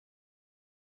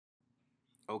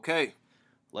Okay,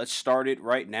 let's start it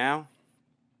right now.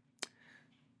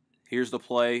 Here's the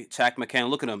play. Takk Mckinley,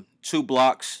 look at him. 2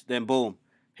 blocks, then boom.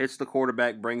 Hits the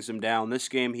quarterback, brings him down. This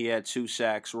game he had 2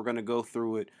 sacks. We're going to go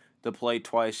through it. The play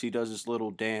twice. He does his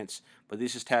little dance. But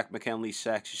this is Takk Mckinley's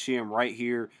sacks. You see him right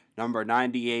here, number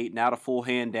 98. Now the full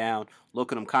hand down.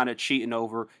 Look at him kind of cheating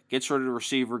over. Gets rid of the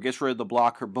receiver, gets rid of the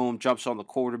blocker. Boom, jumps on the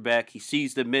quarterback. He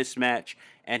sees the mismatch,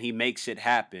 and he makes it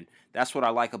happen. That's what I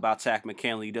like about Takk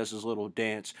Mckinley. He does his little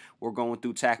dance. We're going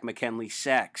through Takk McKinley's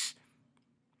sacks.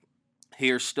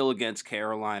 Here, still against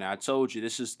Carolina. I told you,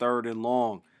 this is 3rd and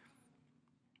long.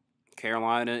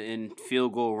 Carolina in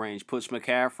field goal range. Puts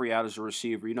McCaffrey out as a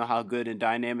receiver. You know how good and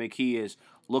dynamic he is.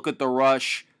 Look at the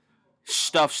rush.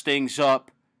 Stuffs things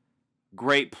up.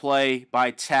 Great play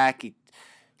by Takk.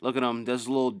 Look at him. Does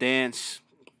a little dance.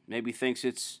 Maybe thinks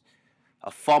it's a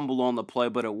fumble on the play,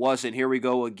 but it wasn't. Here we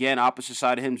go again. Opposite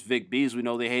side of him is Vic Beasley. We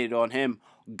know they hated on him.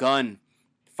 Gun.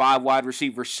 5 wide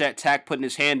receiver set. Takk putting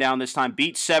his hand down this time.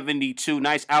 Beats 72.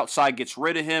 Nice outside. Gets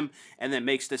rid of him and then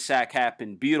makes the sack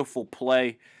happen. Beautiful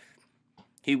play.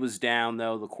 He was down,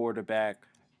 though. The quarterback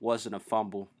wasn't a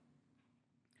fumble.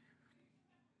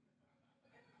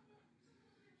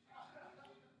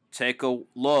 Take a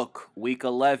look. Week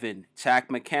 11. Takk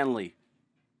McKinley.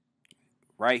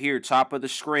 Right here, top of the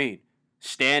screen.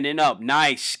 Standing up.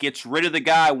 Nice. Gets rid of the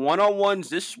guy. One-on-ones.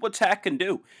 This is what Takk can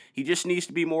do. He just needs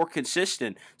to be more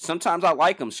consistent. Sometimes I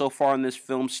like him so far in this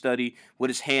film study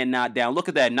with his hand not down. Look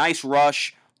at that. Nice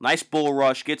rush. Nice bull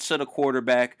rush. Gets to the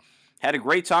quarterback. Had a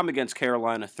great time against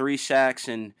Carolina. 3 sacks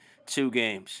in 2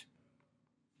 games.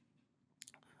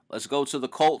 Let's go to the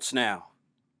Colts now.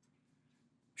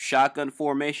 Shotgun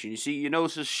formation. You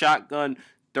notice this shotgun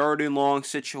 3rd and long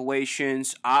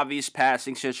situations, obvious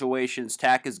passing situations.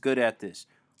 Takk is good at this.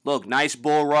 Look, nice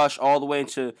bull rush all the way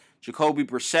into Jacoby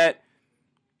Brissett.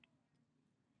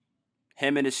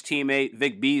 Him and his teammate,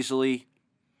 Vic Beasley,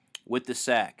 with the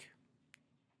sack.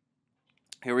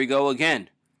 Here we go again.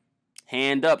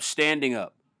 Hand up, standing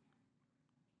up.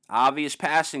 Obvious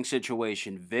passing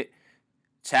situation.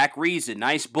 Takk reads it.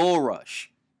 Nice bull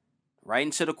rush. Right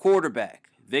into the quarterback.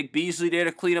 Vic Beasley there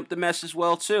to clean up the mess as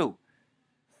well, too.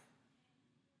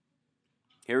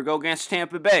 Here we go against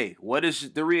Tampa Bay. What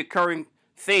is the reoccurring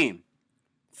theme?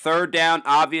 3rd down,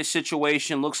 obvious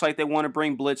situation. Looks like they want to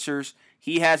bring blitzers.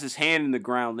 He has his hand in the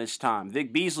ground this time.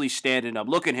 Vic Beasley standing up.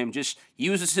 Look at him. Just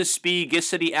uses his speed, gets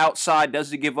to the outside,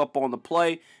 doesn't give up on the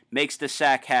play, makes the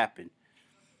sack happen.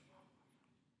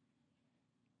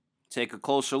 Take a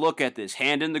closer look at this.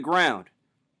 Hand in the ground.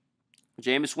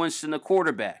 Jameis Winston, the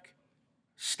quarterback.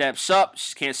 Steps up.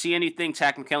 Can't see anything.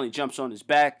 Takk McKinley jumps on his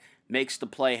back. Makes the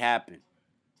play happen.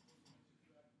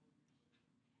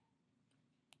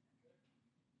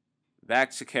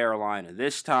 Back to Carolina.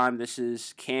 This time, this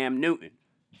is Cam Newton.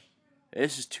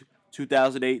 This is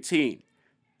 2018.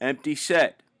 Empty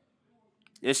set.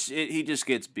 He just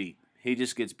gets beat. He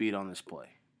just gets beat on this play.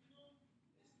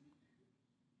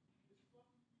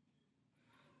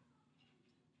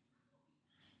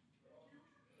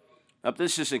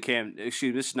 This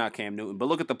is not Cam Newton, but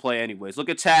look at the play anyways. Look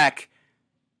at Takk.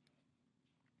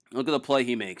 Look at the play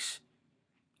he makes.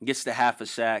 Gets to half a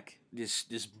sack.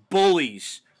 Just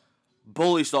bullies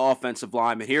the offensive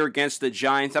lineman here against the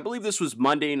Giants. I believe this was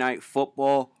Monday Night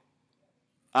Football.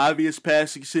 Obvious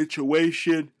passing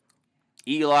situation.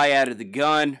 Eli out of the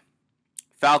gun.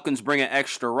 Falcons bring an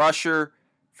extra rusher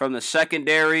from the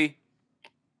secondary.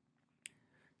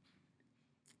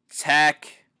 Takk.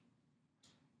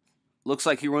 Looks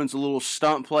like he runs a little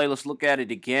stunt play. Let's look at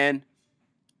it again.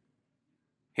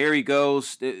 Here he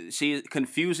goes. See,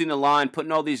 confusing the line,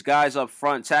 putting all these guys up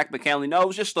front. Takk McKinley. No, it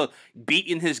was just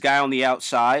beating his guy on the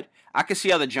outside. I can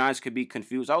see how the Giants could be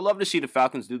confused. I would love to see the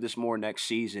Falcons do this more next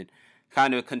season.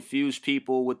 Kind of confuse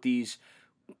people with these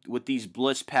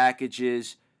blitz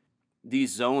packages,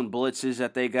 these zone blitzes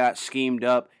that they got schemed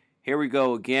up. Here we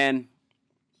go again.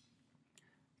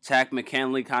 Takk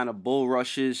McKinley kind of bull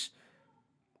rushes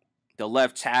the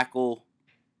left tackle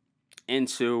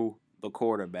into the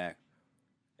quarterback,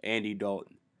 Andy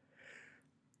Dalton.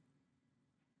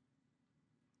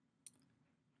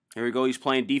 Here we go. He's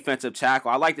playing defensive tackle.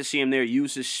 I like to see him there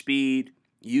use his speed,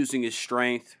 using his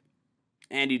strength.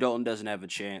 Andy Dalton doesn't have a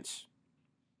chance.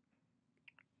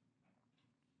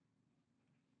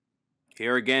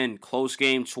 Here again, close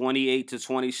game,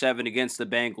 28-27 against the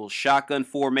Bengals. Shotgun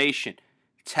formation.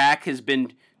 Takk has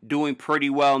been doing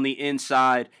pretty well on the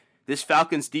inside. This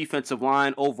Falcons defensive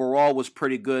line overall was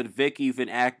pretty good. Vic even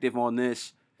active on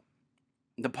this.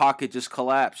 The pocket just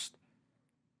collapsed.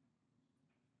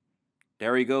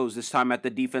 There he goes, this time at the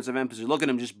defensive end position. Look at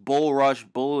him just bull rush,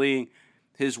 bullying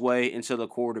his way into the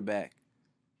quarterback.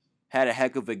 Had a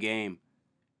heck of a game.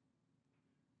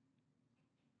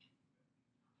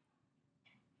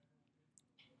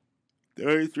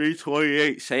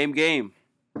 $33-28. Same game.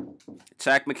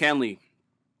 Takk McKinley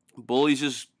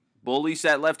bullies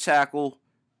that left tackle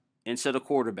into the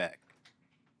quarterback.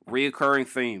 Reoccurring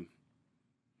theme.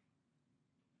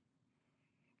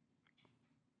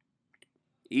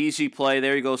 Easy play.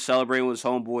 There he goes celebrating with his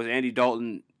homeboys. Andy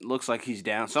Dalton looks like he's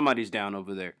down. Somebody's down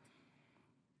over there.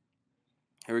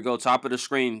 Here we go. Top of the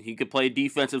screen. He could play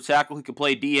defensive tackle. He could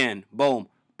play DN. Boom.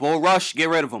 Bull rush. Get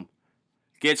rid of him.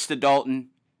 Gets to Dalton.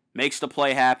 Makes the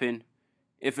play happen.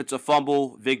 If it's a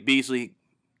fumble, Vic Beasley.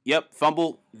 Yep,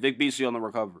 fumble. Vic Beasley on the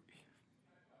recovery.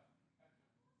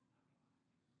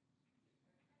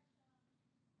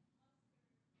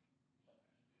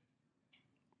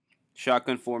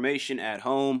 Shotgun formation at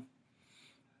home.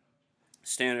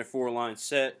 Standard 4-line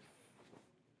set.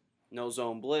 No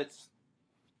zone blitz.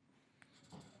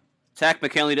 Takk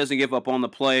McKinley doesn't give up on the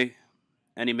play,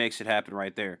 and he makes it happen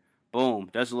right there. Boom.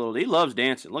 Does a little. He loves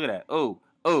dancing. Look at that. Oh,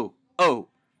 oh, oh.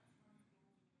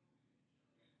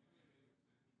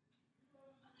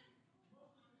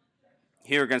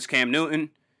 Here against Cam Newton.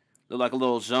 Look like a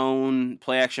little zone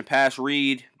play action pass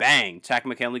read. Bang. Takk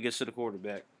McKinley gets to the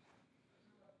quarterback.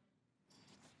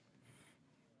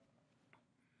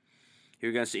 Here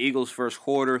against the Eagles, first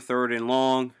quarter, 3rd and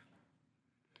long.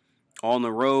 On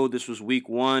the road, this was week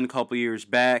 1, a couple years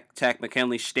back. Takk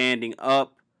McKinley standing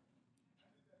up.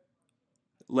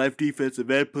 Left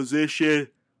defensive end position.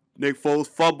 Nick Foles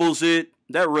fumbles it.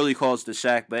 That really caused the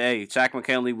sack, but hey, Takk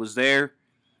McKinley was there.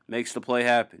 Makes the play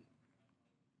happen.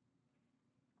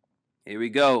 Here we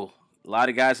go. A lot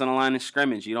of guys on the line of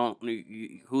scrimmage.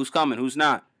 Who's coming? Who's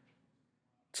not?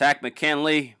 Takk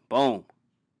McKinley, boom.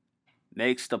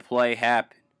 Makes the play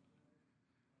happen.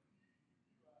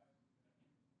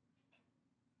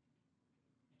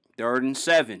 Third and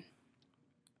 7.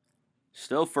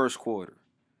 Still first quarter.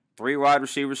 3 wide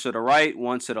receivers to the right,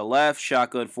 1 to the left.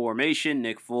 Shotgun formation.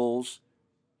 Nick Foles.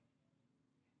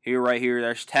 Right here,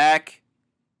 there's Takk.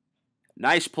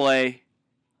 Nice play.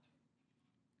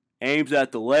 Aims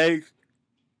at the legs.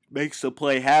 Makes the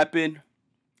play happen.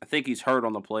 I think he's hurt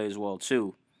on the play as well,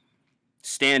 too.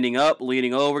 Standing up,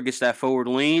 leaning over, gets that forward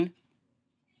lean.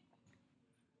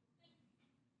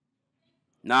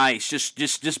 Nice.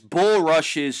 Just bull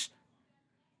rushes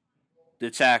the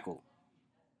tackle.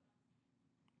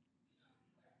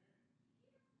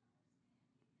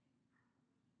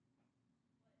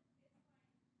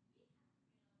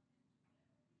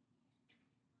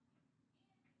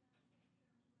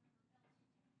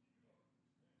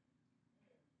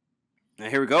 Now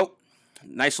here we go.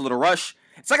 Nice little rush.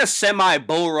 It's like a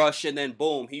semi-bull rush, and then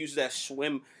boom, he uses that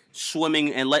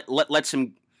swimming, and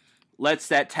lets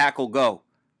that tackle go.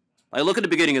 Like, look at the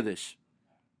beginning of this.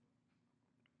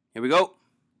 Here we go.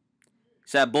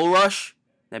 It's that bull rush.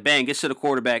 That bang gets to the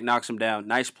quarterback, knocks him down.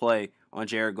 Nice play on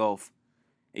Jared Goff.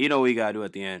 And you know what you gotta do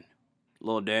at the end? A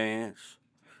little dance,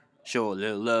 show a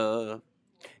little love,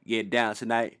 get down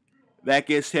tonight. Back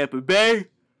against Tampa Bay.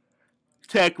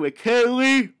 Takk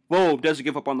McKinley. Boom, doesn't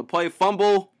give up on the play.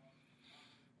 Fumble.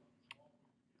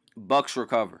 Bucks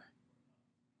recover.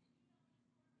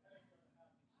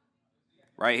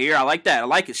 Right here, I like that. I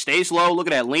like it. Stays low. Look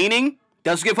at that. Leaning.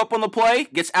 Doesn't give up on the play.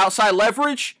 Gets outside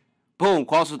leverage. Boom,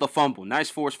 causes the fumble. Nice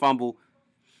forced fumble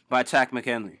by Takk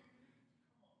McKinley.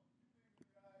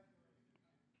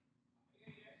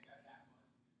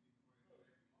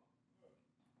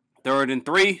 Third and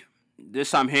 3.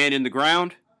 This time hand in the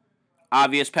ground.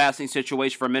 Obvious passing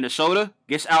situation for Minnesota.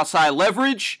 Gets outside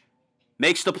leverage.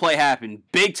 Makes the play happen.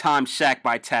 Big time sack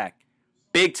by Takk.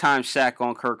 Big time sack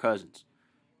on Kirk Cousins.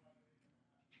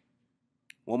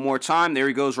 One more time. There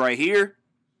he goes right here.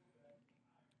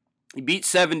 He beat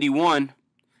 71.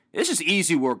 This is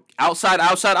easy work. Outside,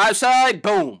 outside, outside.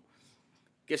 Boom.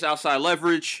 Gets outside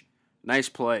leverage. Nice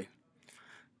play.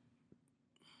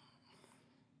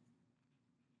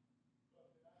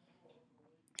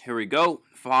 Here we go.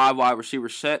 5 wide receiver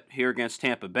set here against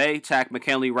Tampa Bay. Takk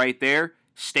McKinley right there.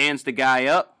 Stands the guy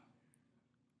up.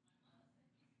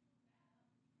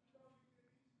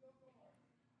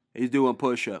 He's doing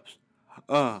push-ups.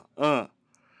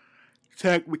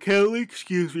 Takk McKinley,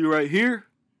 excuse me, right here.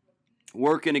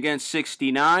 Working against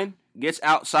 69. Gets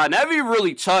outside. Never even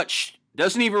really touched.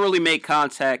 Doesn't even really make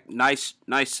contact. Nice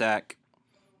sack.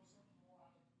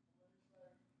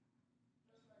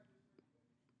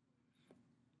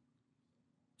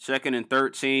 Second and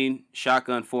 13.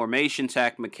 Shotgun formation.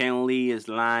 Takk McKinley is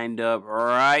lined up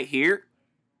right here.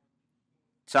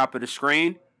 Top of the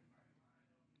screen.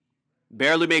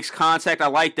 Barely makes contact. I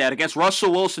like that. Against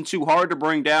Russell Wilson, too hard to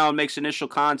bring down. Makes initial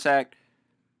contact.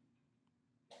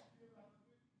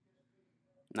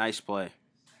 Nice play.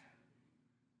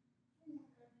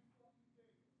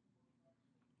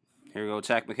 Here we go.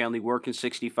 Takk McKinley working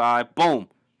 65. Boom.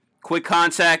 Quick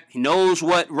contact. He knows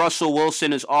what Russell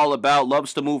Wilson is all about.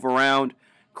 Loves to move around.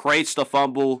 Creates the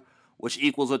fumble, which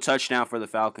equals a touchdown for the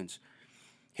Falcons.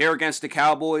 Here against the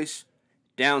Cowboys,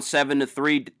 down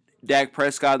 7-3. Dak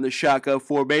Prescott in the shotgun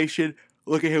formation.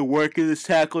 Look at him working this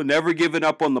tackle. Never giving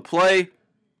up on the play.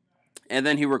 And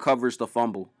then he recovers the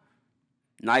fumble.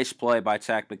 Nice play by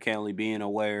Takk McKinley, being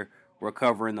aware,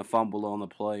 recovering the fumble on the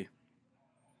play.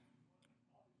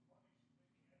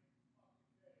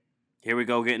 Here we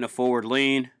go, getting a forward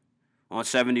lean on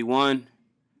 71.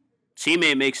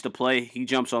 Teammate makes the play. He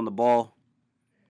jumps on the ball.